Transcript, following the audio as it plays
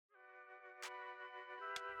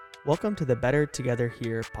Welcome to the Better Together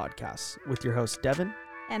Here podcast with your hosts Devin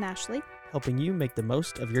and Ashley, helping you make the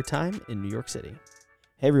most of your time in New York City.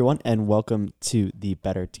 Hey everyone, and welcome to the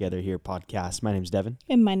Better Together Here podcast. My name is Devin.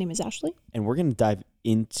 And my name is Ashley. And we're going to dive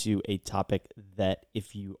into a topic that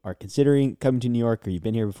if you are considering coming to New York or you've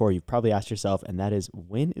been here before, you've probably asked yourself, and that is,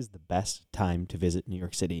 when is the best time to visit New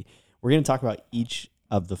York City? We're going to talk about each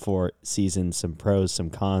of the 4 seasons, some pros,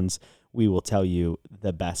 some cons. We will tell you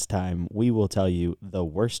the best time. We will tell you the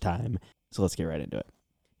worst time. So let's get right into it.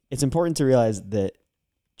 It's important to realize that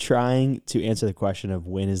trying to answer the question of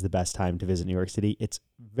when is the best time to visit New York City, it's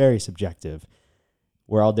very subjective.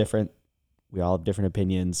 We're all different. We all have different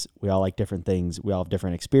opinions. We all like different things. We all have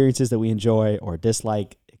different experiences that we enjoy or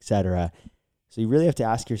dislike, etc. So you really have to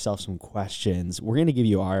ask yourself some questions. We're going to give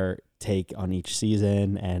you our take on each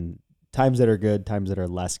season and times that are good, times that are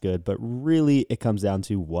less good, but really it comes down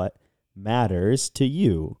to what matters to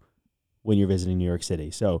you when you're visiting New York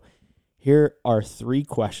City. So here are 3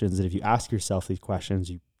 questions that if you ask yourself these questions,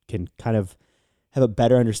 you can kind of have a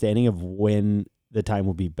better understanding of when the time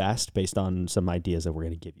will be best based on some ideas that we're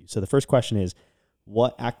going to give you. So the first question is,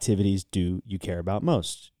 what activities do you care about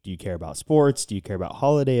most? Do you care about sports? Do you care about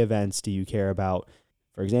holiday events? Do you care about,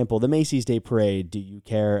 for example, the Macy's Day Parade? Do you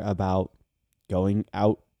care about going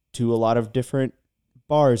out to a lot of different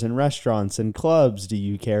bars and restaurants and clubs? Do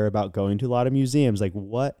you care about going to a lot of museums? Like,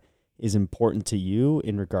 what is important to you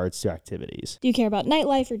in regards to activities? Do you care about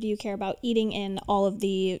nightlife, or do you care about eating in all of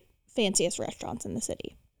the fanciest restaurants in the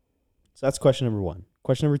city? So that's question number 1.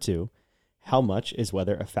 Question number 2, how much is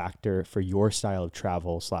weather a factor for your style of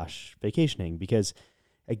travel / vacationing? Because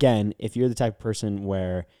again, if you're the type of person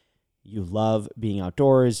where you love being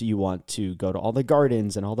outdoors, you want to go to all the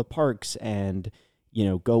gardens and all the parks and, you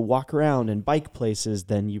know, go walk around and bike places,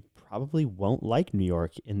 then you probably won't like New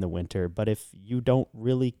York in the winter. But if you don't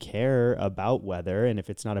really care about weather, and if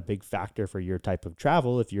it's not a big factor for your type of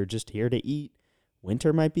travel, if you're just here to eat,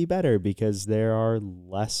 winter might be better because there are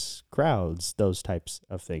less crowds, those types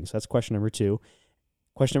of things. So that's question number 2.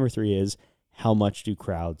 Question number 3 is, how much do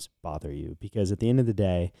crowds bother you? Because at the end of the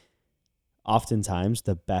day, oftentimes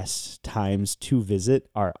the best times to visit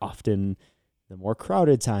are often the more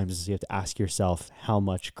crowded times. So you have to ask yourself how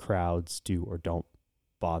much crowds do or don't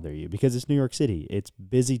bother you, because it's New York City. It's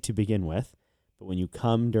busy to begin with, but when you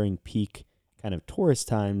come during peak kind of tourist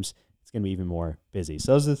times, it's going to be even more busy.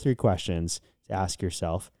 So those are the 3 questions to ask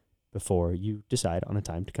yourself before you decide on a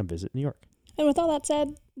time to come visit New York. And with all that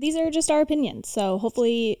said, these are just our opinions. So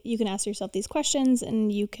hopefully you can ask yourself these questions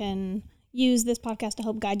and you can use this podcast to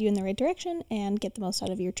help guide you in the right direction and get the most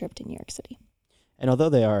out of your trip to New York City. And although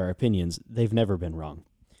they are our opinions, they've never been wrong.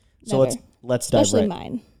 So Never. let's dive Especially right.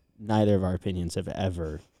 mine. Neither of our opinions have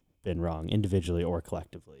ever been wrong, individually or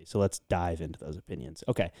collectively. So let's dive into those opinions.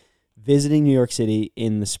 Okay. Visiting New York City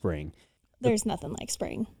in the spring. There's nothing like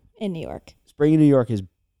spring in New York. Spring in New York is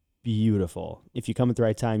beautiful. If you come at the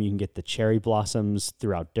right time, you can get the cherry blossoms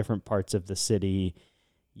throughout different parts of the city.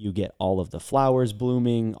 You get all of the flowers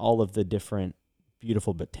blooming. All of the different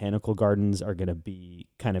beautiful botanical gardens are going to be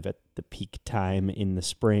kind of at the peak time in the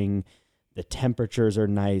spring. The temperatures are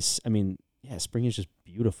nice. I mean, yeah, spring is just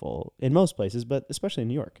beautiful in most places, but especially in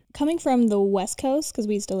New York. Coming from the West Coast, because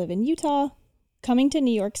we used to live in Utah, coming to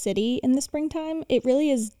New York City in the springtime, it really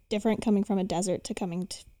is different coming from a desert to coming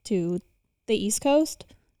to the East Coast.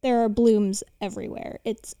 There are blooms everywhere.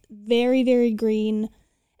 It's very, very green.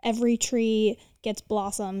 Every tree gets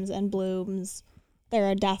blossoms and blooms. There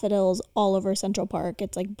are daffodils all over Central Park.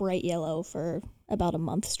 It's like bright yellow for about a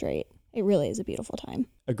month straight. It really is a beautiful time.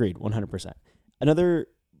 Agreed, 100%. Another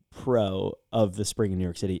pro of the spring in New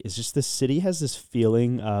York City is just the city has this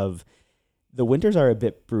feeling of, the winters are a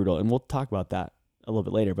bit brutal, and we'll talk about that a little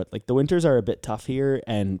bit later, but like the winters are a bit tough here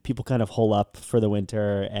and people kind of hole up for the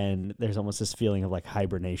winter, and there's almost this feeling of like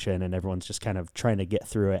hibernation and everyone's just kind of trying to get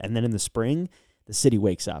through it. And then in the spring, the city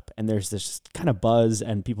wakes up and there's this kind of buzz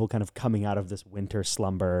and people kind of coming out of this winter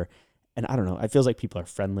slumber. And I don't know, it feels like people are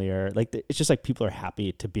friendlier. Like it's just like people are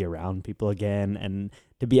happy to be around people again and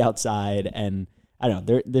to be outside. And I don't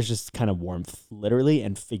know, there's just kind of warmth literally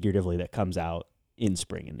and figuratively that comes out in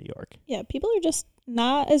spring in New York. Yeah, people are just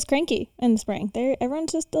not as cranky in the spring.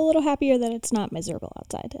 Everyone's just a little happier that it's not miserable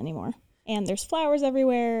outside anymore. And there's flowers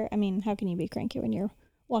everywhere. I mean, how can you be cranky when you're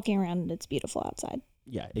walking around and it's beautiful outside?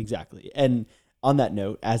 Yeah, exactly. And on that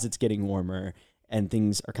note, as it's getting warmer and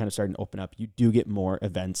things are kind of starting to open up, you do get more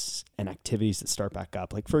events and activities that start back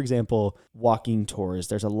up. Like, for example, walking tours.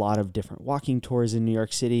 There's a lot of different walking tours in New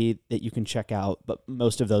York City that you can check out, but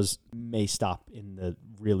most of those may stop in the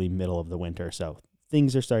really middle of the winter. So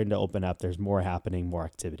things are starting to open up. There's more happening, more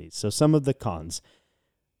activities. So some of the cons.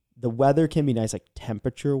 The weather can be nice, like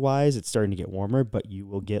temperature-wise. It's starting to get warmer, but you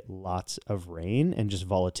will get lots of rain and just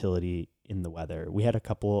volatility in the weather. We had a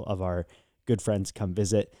couple of our good friends come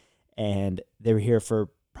visit, and they were here for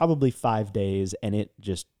probably 5 days, and it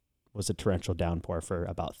just was a torrential downpour for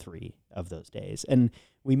about 3 of those days. And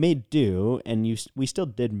we made do, and we still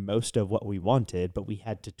did most of what we wanted, but we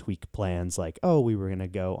had to tweak plans like, we were going to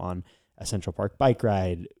go on a Central Park bike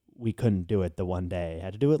ride. We couldn't do it the one day,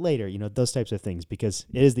 had to do it later, those types of things, because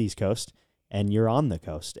it is the East Coast and you're on the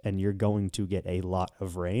coast and you're going to get a lot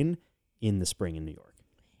of rain in the spring in New York.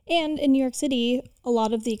 And in New York City, a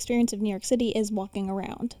lot of the experience of New York City is walking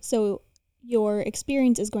around. So your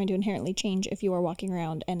experience is going to inherently change if you are walking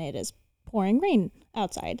around and it is pouring rain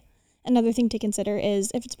outside. Another thing to consider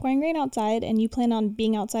is if it's pouring rain outside and you plan on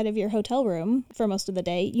being outside of your hotel room for most of the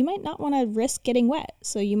day, you might not want to risk getting wet.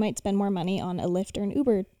 So you might spend more money on a Lyft or an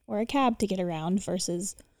Uber or a cab to get around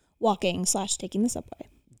versus walking/taking the subway.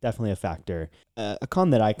 Definitely a factor. A con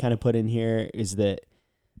that I kind of put in here is that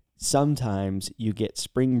sometimes you get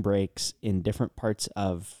spring breaks in different parts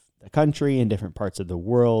of the country and different parts of the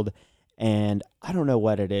world. And I don't know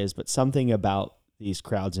what it is, but something about these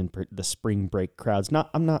crowds and the spring break crowds,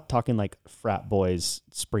 I'm not talking like frat boys,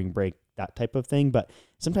 spring break, that type of thing, but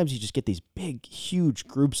sometimes you just get these big, huge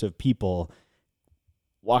groups of people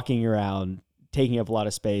walking around, taking up a lot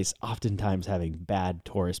of space, oftentimes having bad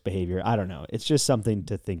tourist behavior. I don't know. It's just something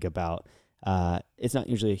to think about. It's not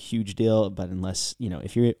usually a huge deal, but unless,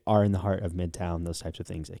 if you are in the heart of Midtown, those types of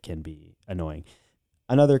things, it can be annoying.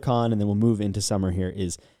 Another con, and then we'll move into summer here,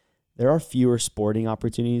 is there are fewer sporting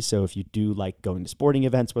opportunities. So if you do like going to sporting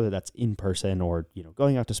events, whether that's in person or,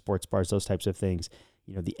 going out to sports bars, those types of things,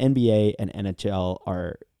 the NBA and NHL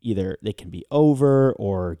are either they can be over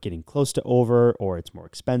or getting close to over, or it's more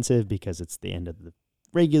expensive because it's the end of the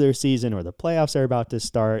regular season or the playoffs are about to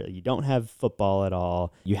start. You don't have football at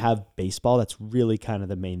all. You have baseball. That's really kind of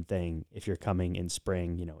the main thing if you're coming in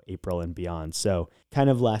spring, April and beyond. So kind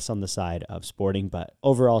of less on the side of sporting, but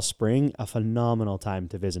overall spring, a phenomenal time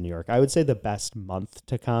to visit New York. I would say the best month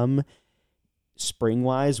to come spring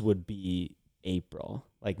wise would be April,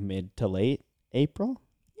 like mid to late April.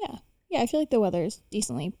 Yeah, I feel like the weather is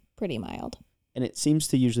decently pretty mild. And it seems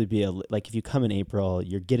to usually be like if you come in April,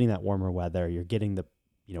 you're getting that warmer weather, you're getting the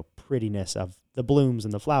prettiness of the blooms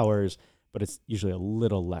and the flowers, but it's usually a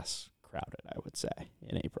little less crowded, I would say,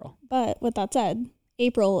 in April. But with that said,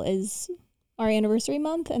 April is our anniversary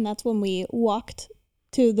month, and that's when we walked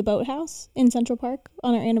to the boathouse in Central Park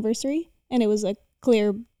on our anniversary, and it was a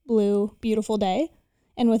clear blue, beautiful day.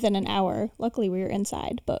 And within an hour, luckily we were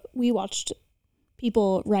inside, but we watched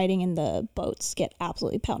people riding in the boats get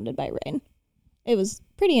absolutely pounded by rain. It was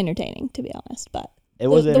pretty entertaining, to be honest, but the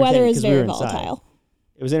weather is very volatile.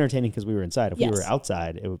 It was entertaining because we were inside. If we were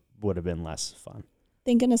outside, it would have been less fun.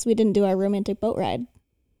 Thank goodness we didn't do our romantic boat ride.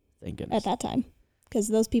 Thank goodness. At that time, because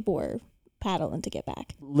those people were paddling to get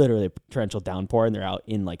back. Literally a torrential downpour, and they're out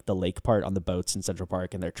in like the lake part on the boats in Central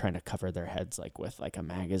Park, and they're trying to cover their heads like with like a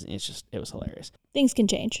magazine. It was hilarious. Things can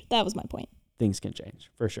change. That was my point. Things can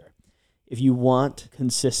change, for sure. If you want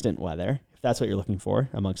consistent weather, if that's what you're looking for,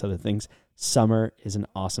 amongst other things, summer is an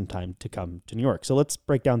awesome time to come to New York. So let's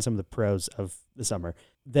break down some of the pros of the summer.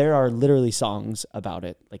 There are literally songs about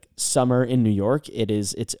it. Like summer in New York, it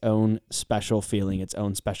is its own special feeling, its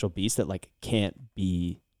own special beast that like can't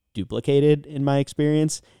be duplicated in my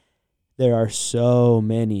experience. There are so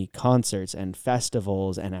many concerts and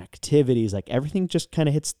festivals and activities. Like everything just kind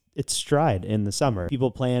of hits its stride in the summer.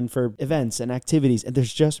 People plan for events and activities, and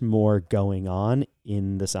there's just more going on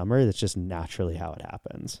in the summer. That's just naturally how it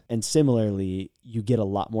happens. And similarly, you get a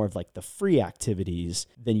lot more of like the free activities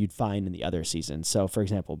than you'd find in the other seasons. So for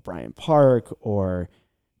example, Bryant Park or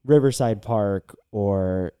Riverside Park,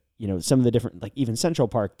 or some of the different, like even Central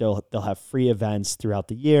Park, they'll have free events throughout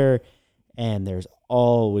the year. And there's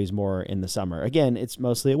always more in the summer. Again, it's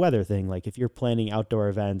mostly a weather thing. Like if you're planning outdoor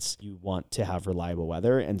events, you want to have reliable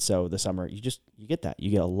weather. And so the summer, you get that. You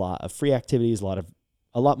get a lot of free activities,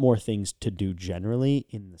 a lot more things to do generally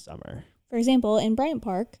in the summer. For example, in Bryant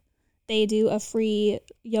Park, they do a free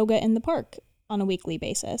yoga in the park on a weekly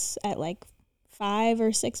basis at like 5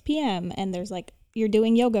 or 6 p.m. And there's like, you're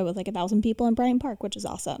doing yoga with like 1,000 people in Bryant Park, which is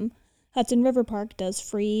awesome. Hudson River Park does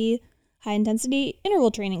free high-intensity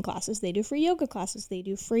interval training classes. They do free yoga classes. They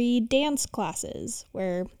do free dance classes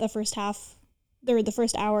where the first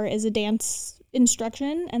hour is a dance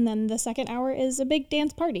instruction, and then the second hour is a big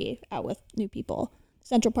dance party out with new people.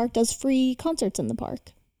 Central Park does free concerts in the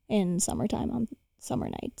park in summertime on summer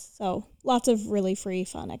nights. So lots of really free,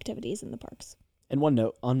 fun activities in the parks. And one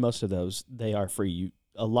note, on most of those, they are free.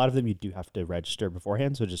 a lot of them you do have to register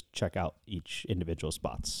beforehand, so just check out each individual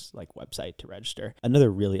spot's like website to register.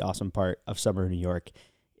 Another really awesome part of summer in New York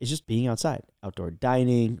is just being outside, outdoor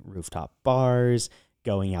dining, rooftop bars,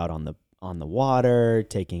 going out on the water,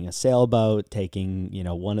 taking a sailboat, taking,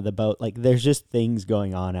 one of the boat. Like there's just things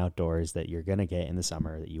going on outdoors that you're going to get in the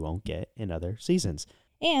summer that you won't get in other seasons.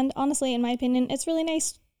 And honestly, in my opinion, it's really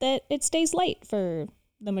nice that it stays light for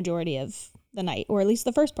the majority of the night, or at least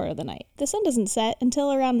the first part of the night. The sun doesn't set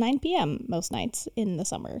until around 9 p.m. most nights in the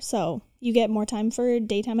summer, so you get more time for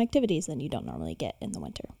daytime activities than you don't normally get in the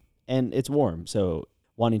winter. And it's warm, so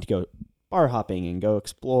wanting to go bar hopping and go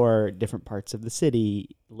explore different parts of the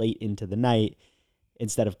city late into the night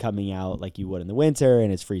instead of coming out like you would in the winter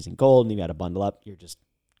and it's freezing cold and you got to bundle up. You're just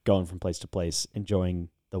going from place to place, enjoying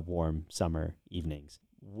the warm summer evenings,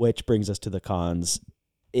 which brings us to the cons.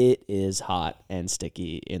 It is hot and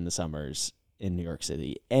sticky in the summers in New York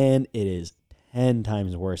City, and it is 10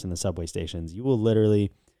 times worse in the subway stations. You will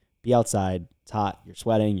literally be outside, it's hot, you're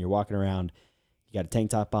sweating, you're walking around, you got a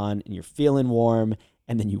tank top on and you're feeling warm.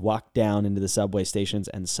 And then you walk down into the subway stations,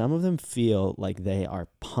 and some of them feel like they are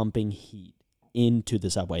pumping heat into the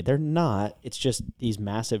subway. They're not. It's just these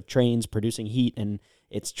massive trains producing heat, and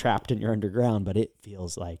it's trapped in your underground, but it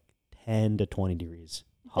feels like 10 to 20 degrees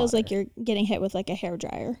hotter. Feels like you're getting hit with like a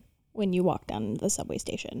hairdryer when you walk down the subway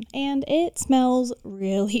station. And it smells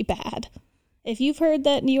really bad. If you've heard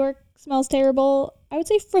that New York smells terrible, I would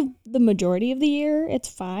say for the majority of the year, it's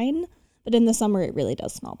fine. But in the summer, it really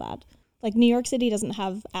does smell bad. Like New York City doesn't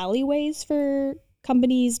have alleyways for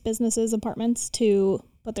companies, businesses, apartments to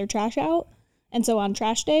put their trash out. And so on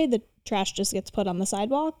trash day, the trash just gets put on the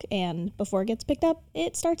sidewalk, and before it gets picked up,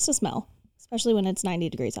 it starts to smell, especially when it's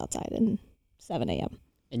 90 degrees outside and 7 a.m.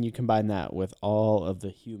 And you combine that with all of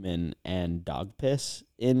the human and dog piss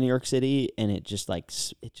in New York City, and it just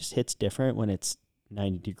hits different when it's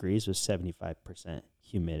 90 degrees with 75%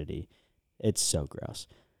 humidity. It's so gross.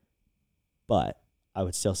 But I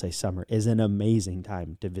would still say summer is an amazing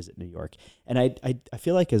time to visit New York. And I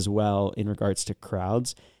feel like as well, in regards to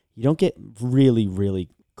crowds, you don't get really, really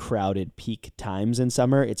crowded peak times in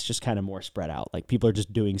summer. It's just kind of more spread out. Like people are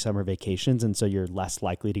just doing summer vacations. And so you're less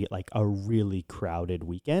likely to get like a really crowded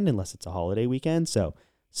weekend unless it's a holiday weekend. So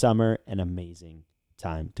summer, an amazing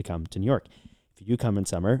time to come to New York. If you do come in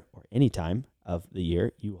summer or any time of the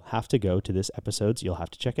year, you will have to go to this episode's You'll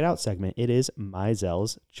Have to Check It Out segment. It is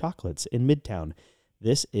Meisel's Chocolates in Midtown.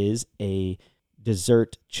 This is a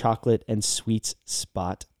dessert, chocolate, and sweets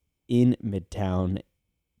spot in Midtown,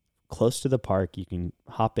 close to the park. You can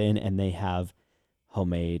hop in, and they have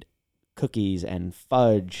homemade cookies and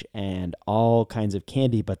fudge and all kinds of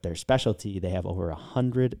candy, but their specialty, they have over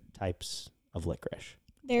 100 types of licorice.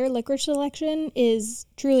 Their licorice selection is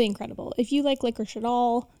truly incredible. If you like licorice at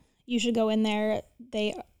all, you should go in there.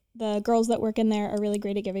 The girls that work in there are really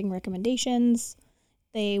great at giving recommendations.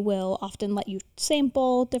 They will often let you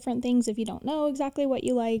sample different things if you don't know exactly what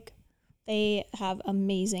you like. They have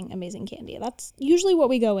amazing, amazing candy. That's usually what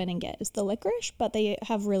we go in and get is the licorice, but they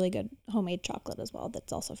have really good homemade chocolate as well.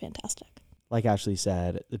 That's also fantastic. Like Ashley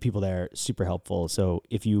said, the people there are super helpful. So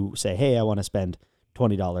if you say, hey, I want to spend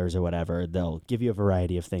 $20 or whatever, they'll give you a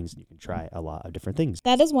variety of things and you can try a lot of different things.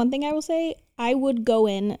 That is one thing I will say. I would go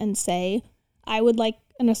in and say, I would like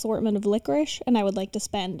an assortment of licorice and I would like to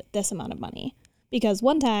spend this amount of money. Because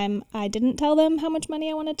one time I didn't tell them how much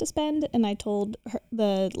money I wanted to spend, and I told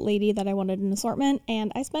the lady that I wanted an assortment,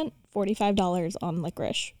 and I spent $45 on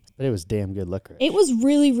licorice. But it was damn good licorice. It was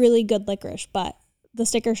really, really good licorice, but the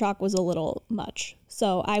sticker shock was a little much.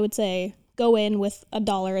 So I would say go in with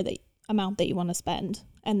 $1, the amount that you want to spend,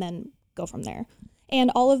 and then go from there.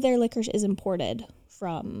 And all of their licorice is imported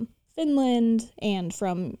from Finland and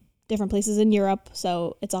from different places in Europe,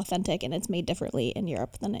 so it's authentic and it's made differently in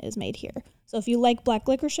Europe than it is made here. So if you like black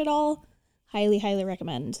licorice at all, highly, highly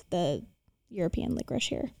recommend the European licorice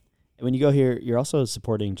here. And when you go here, you're also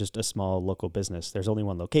supporting just a small local business. There's only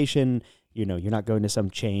one location. You're not going to some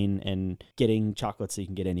chain and getting chocolates that you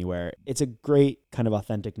can get anywhere. It's a great kind of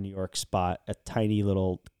authentic New York spot, a tiny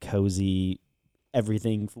little cozy,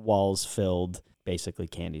 everything walls filled, basically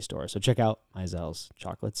candy store. So check out Meisel's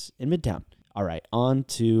Chocolates in Midtown. All right, on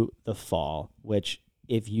to the fall, which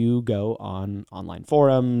if you go on online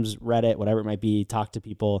forums, Reddit, whatever it might be, talk to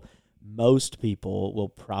people, most people will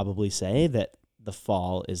probably say that the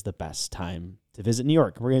fall is the best time to visit New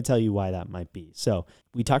York. We're going to tell you why that might be. So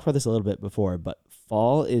we talked about this a little bit before, but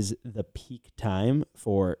fall is the peak time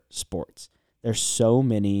for sports. There's so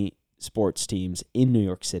many sports teams in New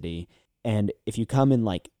York City, and if you come in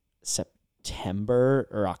like September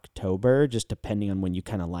or October, just depending on when you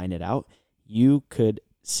kind of line it out, you could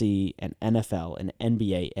see an NFL, an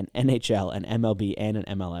NBA, an NHL, an MLB, and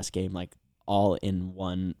an MLS game, like all in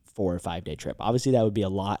one 4 or 5 day trip. Obviously, that would be a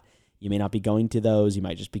lot. You may not be going to those. You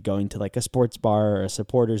might just be going to like a sports bar or a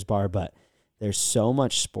supporters bar, but there's so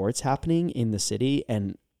much sports happening in the city,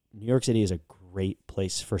 and New York City is a great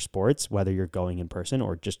place for sports, whether you're going in person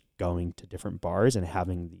or just going to different bars and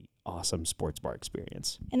having the awesome sports bar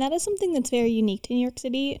experience. And that is something that's very unique to New York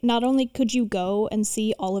City. Not only could you go and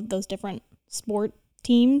see all of those different sport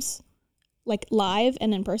teams like live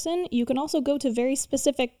and in person, you can also go to very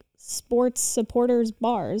specific sports supporters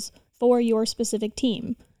bars for your specific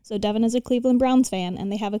team. So Devin is a Cleveland Browns fan,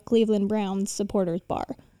 and they have a Cleveland Browns supporters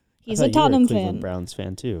bar. He's a Tottenham fan. Cleveland Browns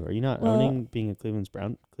fan too. Are you not owning being a Cleveland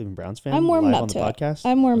Browns fan? I'm warming live up to on the it. podcast?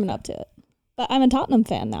 I'm warming up to it. But I'm a Tottenham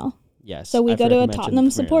fan now. Yes. So we I go forgot to a mention Tottenham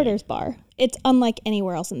the Premier supporters League. bar. It's unlike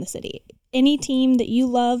anywhere else in the city. Any team that you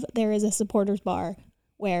love, there is a supporters bar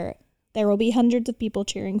where there will be hundreds of people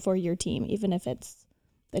cheering for your team, even if it's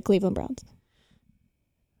the Cleveland Browns.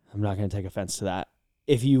 I'm not going to take offense to that.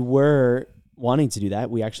 If you were wanting to do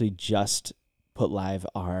that, we actually just put live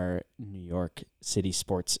our New York City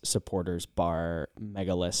sports supporters bar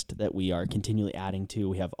mega list that we are continually adding to.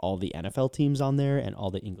 We have all the NFL teams on there and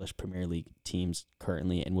all the English Premier League teams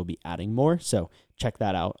currently, and we'll be adding more. So check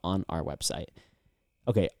that out on our website.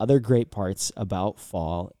 Okay, other great parts about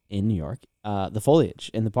fall in New York, the foliage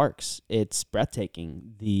in the parks. It's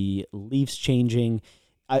breathtaking. The leaves changing.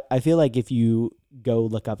 I feel like if you go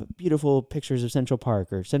look up beautiful pictures of Central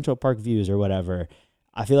Park or Central Park views or whatever,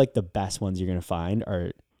 I feel like the best ones you're going to find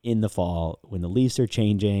are in the fall when the leaves are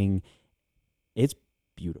changing. It's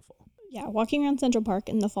beautiful. Yeah, walking around Central Park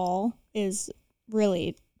in the fall is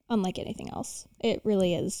really unlike anything else. It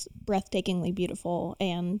really is breathtakingly beautiful,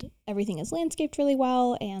 and everything is landscaped really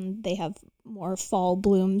well, and they have more fall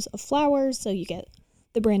blooms of flowers, so you get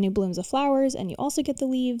the brand new blooms of flowers, and you also get the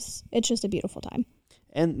leaves. It's just a beautiful time.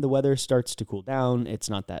 And the weather starts to cool down. It's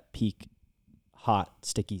not that peak hot,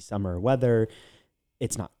 sticky summer weather.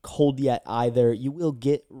 It's not cold yet either. You will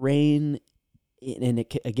get rain, and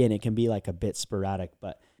it can be like a bit sporadic,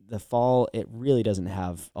 but the fall, it really doesn't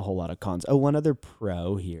have a whole lot of cons. Oh, one other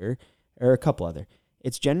pro here, or a couple other.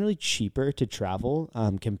 It's generally cheaper to travel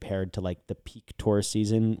compared to like the peak tourist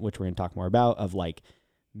season, which we're going to talk more about, of like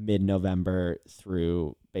mid-November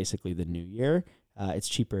through basically the new year. It's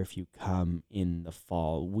cheaper if you come in the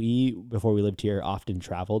fall. Before we lived here, often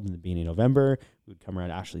traveled in the beginning of November. We would come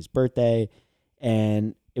around Ashley's birthday,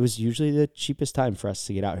 and it was usually the cheapest time for us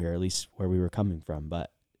to get out here, at least where we were coming from.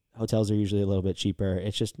 But hotels are usually a little bit cheaper.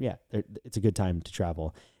 It's just, it's a good time to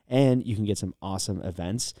travel. And you can get some awesome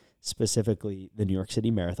events, specifically the New York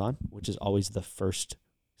City Marathon, which is always the first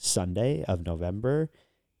Sunday of November.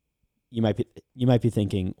 You might be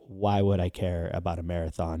thinking, why would I care about a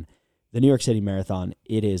marathon? The New York City Marathon,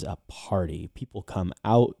 it is a party. People come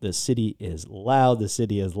out. The city is loud. The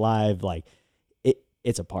city is live. Like,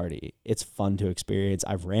 it's a party. It's fun to experience.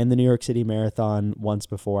 I've ran the New York City Marathon once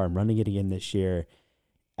before. I'm running it again this year.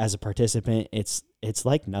 As a participant, it's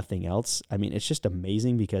like nothing else. I mean, it's just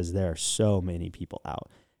amazing because there are so many people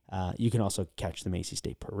out. You can also catch the Macy's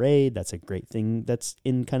Day Parade. That's a great thing that's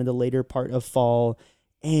in kind of the later part of fall.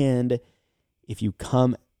 And if you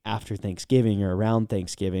come after Thanksgiving or around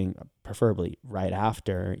Thanksgiving, preferably right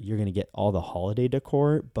after, you're going to get all the holiday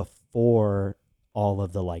decor before all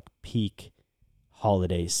of the like peak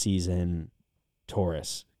holiday season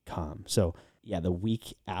tourists come. So yeah, the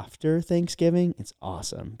week after Thanksgiving, it's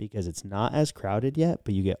awesome because it's not as crowded yet,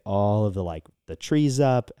 but you get all of the trees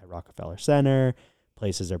up at Rockefeller Center.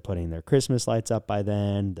 Places are putting their Christmas lights up by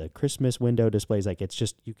then. The Christmas window displays, it's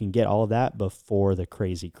just, you can get all of that before the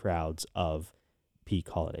crazy crowds of peak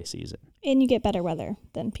holiday season. And you get better weather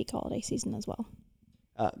than peak holiday season as well.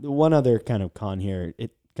 The one other kind of con here,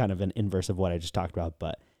 it kind of an inverse of what I just talked about,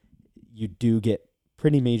 but you do get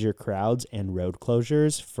pretty major crowds and road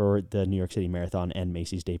closures for the New York City Marathon and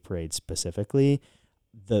Macy's Day Parade specifically.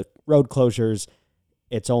 The road closures,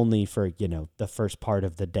 it's only for, the first part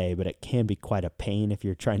of the day, but it can be quite a pain if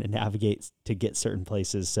you're trying to navigate to get certain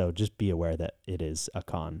places. So just be aware that it is a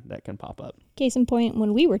con that can pop up. Case in point,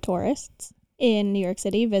 when we were tourists in New York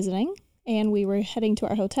City visiting, and we were heading to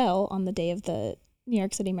our hotel on the day of the New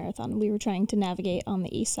York City Marathon, we were trying to navigate on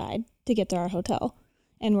the east side to get to our hotel.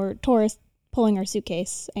 And we're tourists pulling our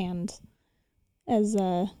suitcase, and as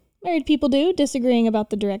married people do, disagreeing about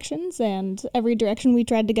the directions, and every direction we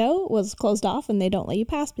tried to go was closed off, and they don't let you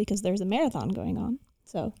pass because there's a marathon going on.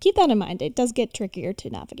 So keep that in mind. It does get trickier to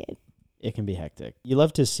navigate. It can be hectic. You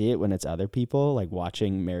love to see it when it's other people, like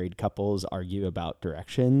watching married couples argue about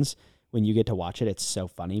directions. When you get to watch it, it's so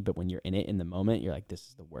funny, but when you're in it in the moment, you're like, this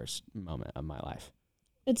is the worst moment of my life.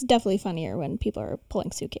 it's definitely funnier when people are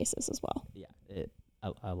pulling suitcases as well. Yeah,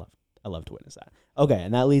 I love to witness that. Okay,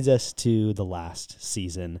 and that leads us to the last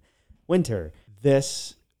season, winter.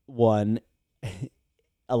 This one,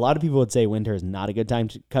 a lot of people would say winter is not a good time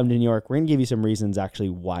to come to New York. We're going to give you some reasons actually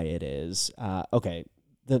why it is. Okay,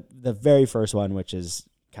 the very first one, which is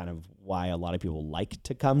kind of why a lot of people like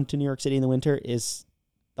to come to New York City in the winter, is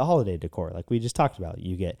the holiday decor. Like we just talked about,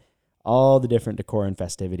 you get all the different decor and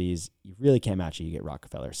festivities. You really can't match it. You get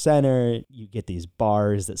Rockefeller Center. You get these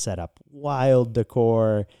bars that set up wild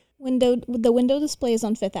decor. The window displays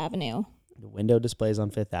on Fifth Avenue. The window displays on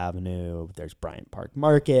Fifth Avenue. There's Bryant Park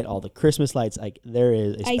Market, all the Christmas lights. Like there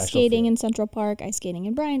is a ice skating in Central Park, ice skating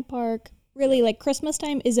in Bryant Park. Really, like Christmas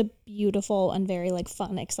time is a beautiful and very like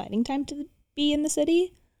fun, exciting time to be in the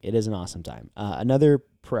city. It is an awesome time. Another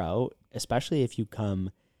pro, especially if you come.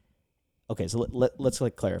 Okay, so let's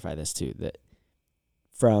like clarify this too. That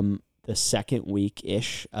from the second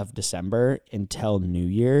week-ish of December until New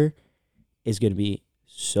Year is going to be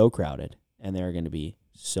so crowded, and there are going to be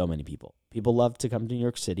so many people. People love to come to New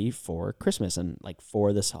York City for Christmas and like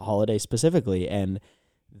for this holiday specifically, and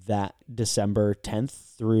that December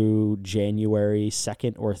 10th through January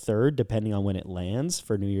 2nd or 3rd, depending on when it lands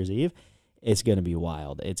for New Year's Eve, it's going to be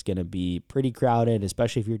wild. It's going to be pretty crowded,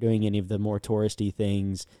 especially if you're doing any of the more touristy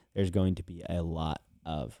things. There's going to be a lot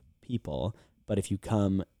of people. But if you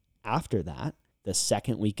come after that, the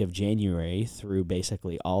second week of January through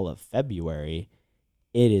basically all of February,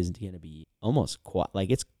 it is going to be almost like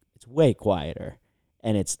it's way quieter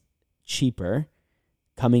and it's cheaper.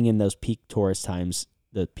 Coming in those peak tourist times,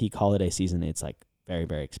 the peak holiday season, it's like very,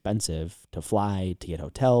 very expensive to fly, to get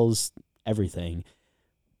hotels, everything.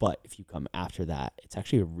 But if you come after that, it's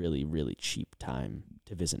actually a really, really cheap time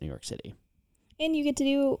to visit New York City. And you get to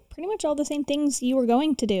do pretty much all the same things you were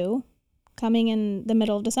going to do coming in the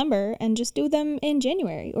middle of December and just do them in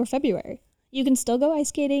January or February. You can still go ice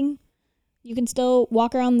skating. You can still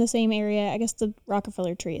walk around the same area. I guess the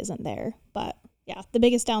Rockefeller tree isn't there. But yeah, the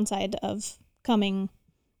biggest downside of coming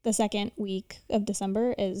the second week of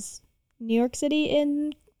December is New York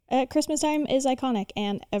City at Christmas time is iconic,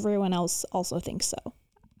 and everyone else also thinks so.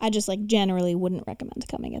 I just like generally wouldn't recommend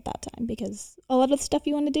coming at that time because a lot of the stuff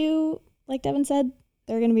you want to do, like Devin said,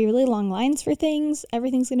 there are going to be really long lines for things.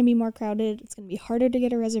 Everything's going to be more crowded. It's going to be harder to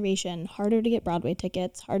get a reservation, harder to get Broadway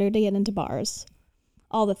tickets, harder to get into bars,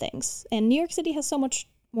 all the things. And New York City has so much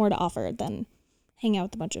more to offer than hang out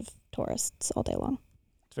with a bunch of tourists all day long.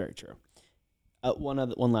 It's very true.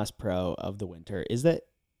 One last pro of the winter is that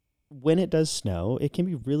when it does snow, it can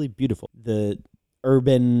be really beautiful. The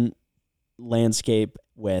urban landscape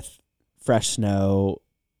with fresh snow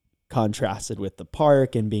contrasted with the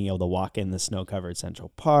park and being able to walk in the snow-covered Central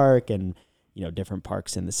Park and, you know, different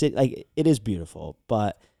parks in the city. Like, it is beautiful.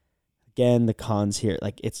 But again, the cons here,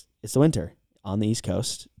 like it's the winter on the East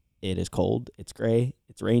Coast. It is cold. It's gray.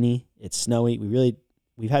 It's rainy. It's snowy.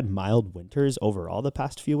 We've had mild winters overall the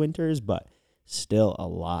past few winters, but still a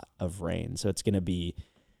lot of rain. So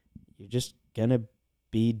you're just going to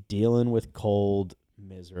be dealing with cold,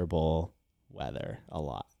 miserable weather a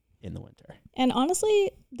lot in the winter. And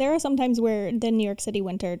honestly, there are some times where the New York City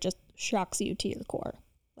winter just shocks you to your core.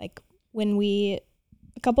 Like when a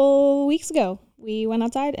couple weeks ago, we went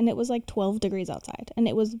outside and it was like 12 degrees outside and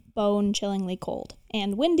it was bone-chillingly cold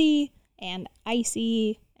and windy and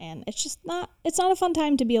icy, and it's not a fun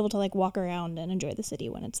time to be able to like walk around and enjoy the city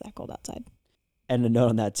when it's that cold outside. And a note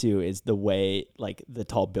on that too is the way like the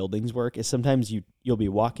tall buildings work is sometimes you'll be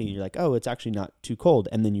walking and you're like, oh, it's actually not too cold.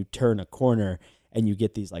 And then you turn a corner and you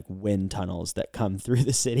get these like wind tunnels that come through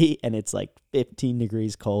the city and it's like 15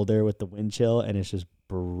 degrees colder with the wind chill and it's just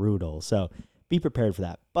brutal. So be prepared for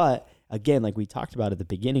that. But again, like we talked about at the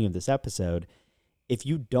beginning of this episode, if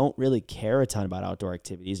you don't really care a ton about outdoor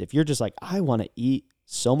activities, if you're just like, I want to eat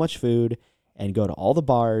so much food and go to all the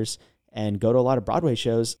bars and go to a lot of Broadway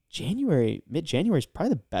shows, mid-January is probably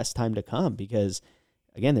the best time to come because,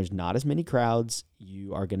 again, there's not as many crowds.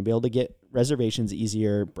 You are going to be able to get reservations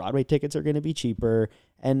easier. Broadway tickets are going to be cheaper.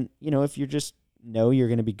 And, you know, if you're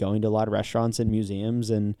going to be going to a lot of restaurants and museums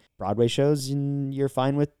and Broadway shows, and you're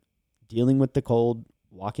fine with dealing with the cold,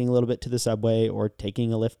 walking a little bit to the subway or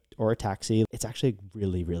taking a Lyft or a taxi. It's actually a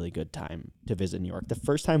really, really good time to visit New York. The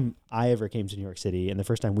first time I ever came to New York City and the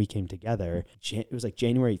first time we came together, it was like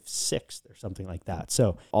January 6th or something like that.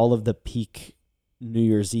 So all of the peak New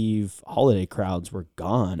Year's Eve holiday crowds were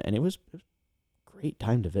gone and it was a great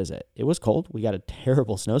time to visit. It was cold. We got a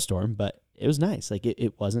terrible snowstorm, but it was nice. Like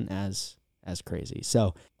it wasn't as crazy.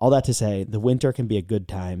 So all that to say, the winter can be a good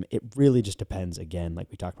time. It really just depends, again,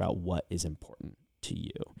 like we talked about, what is important to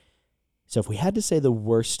you. So if we had to say the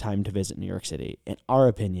worst time to visit New York City, in our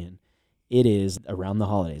opinion, it is around the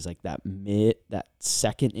holidays, like that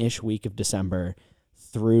second-ish week of December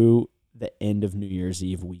through the end of New Year's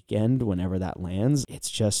Eve weekend, whenever that lands. It's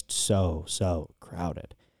just so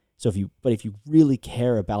crowded. So if you really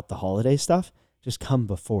care about the holiday stuff, just come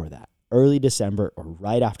before that, early December or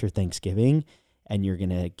right after Thanksgiving, and you're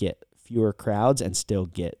going to get fewer crowds and still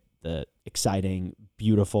get the exciting,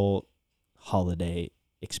 beautiful holiday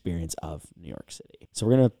experience of New York City. So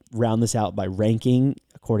we're going to round this out by ranking,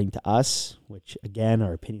 according to us, which again,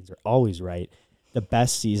 our opinions are always right, the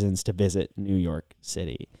best seasons to visit New York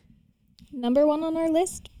City. Number 1 on our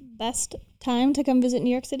list, best time to come visit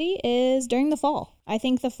New York City is during the fall. I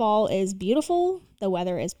think the fall is beautiful. The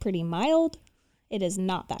weather is pretty mild. It is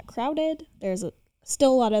not that crowded. There's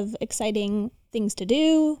still a lot of exciting things to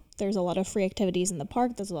do. There's a lot of free activities in the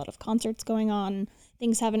park. There's a lot of concerts going on.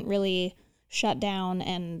 Things haven't really shut down,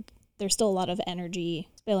 and there's still a lot of energy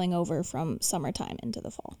spilling over from summertime into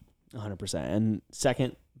the fall. 100%. And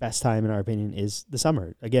second best time, in our opinion, is the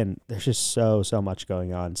summer. Again, there's just so much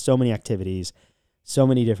going on, so many activities, so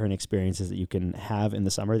many different experiences that you can have in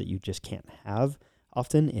the summer that you just can't have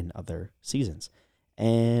often in other seasons.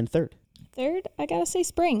 And third, I gotta say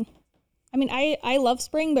spring. I mean, I love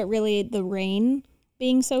spring, but really the rain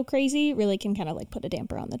being so crazy really can kind of like put a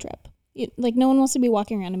damper on the trip. Like, no one wants to be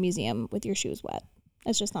walking around a museum with your shoes wet.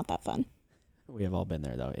 It's just not that fun. We have all been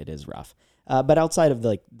there, though. It is rough. But outside of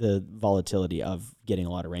the volatility of getting a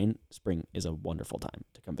lot of rain, spring is a wonderful time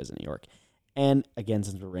to come visit New York. And again,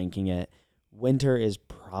 since we're ranking it, winter is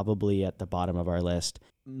probably at the bottom of our list,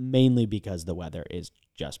 mainly because the weather is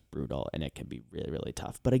just brutal and it can be really, really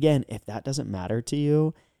tough. But again, if that doesn't matter to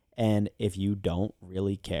you, and if you don't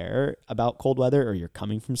really care about cold weather, or you're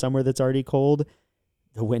coming from somewhere that's already cold,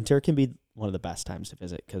 the winter can be one of the best times to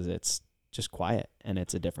visit because it's just quiet and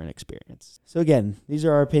it's a different experience. So again, these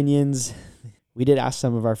are our opinions. We did ask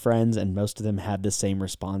some of our friends, and most of them had the same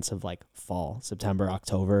response of like fall, September,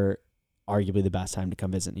 October, arguably the best time to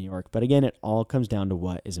come visit New York. But again, it all comes down to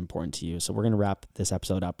what is important to you. So we're going to wrap this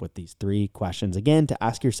episode up with these 3 questions, again, to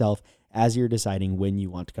ask yourself as you're deciding when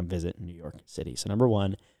you want to come visit New York City. So number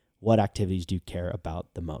 1, what activities do you care about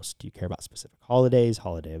the most? Do you care about specific holidays,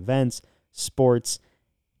 holiday events, sports,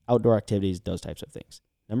 outdoor activities, those types of things?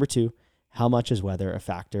 Number 2, how much is weather a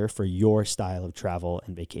factor for your style of travel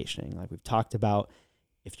and vacationing? Like we've talked about,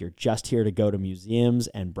 if you're just here to go to museums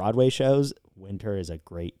and Broadway shows, winter is a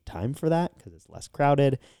great time for that because it's less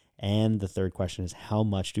crowded. And the third question is, how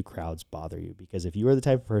much do crowds bother you? Because if you are the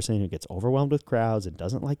type of person who gets overwhelmed with crowds and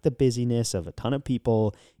doesn't like the busyness of a ton of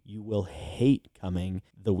people, you will hate coming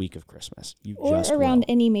the week of Christmas. Or around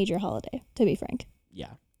any major holiday, to be frank.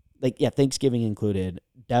 Yeah. Thanksgiving included,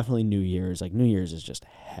 definitely New Year's. Like New Year's is just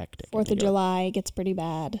hectic. 4th of July gets pretty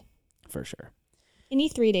bad. For sure. Any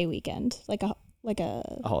 3-day weekend, like a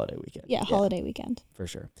holiday weekend. Yeah, holiday weekend. For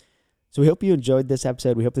sure. So we hope you enjoyed this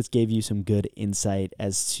episode. We hope this gave you some good insight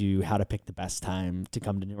as to how to pick the best time to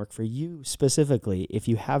come to New York for you specifically. If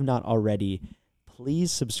you have not already,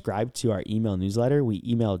 please subscribe to our email newsletter. We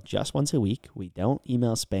email just once a week. We don't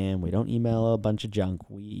email spam. We don't email a bunch of junk.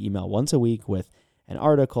 We email once a week with an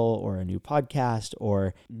article or a new podcast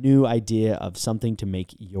or new idea of something to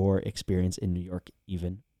make your experience in New York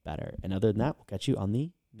even better. And other than that, we'll catch you on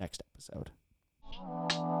the next episode.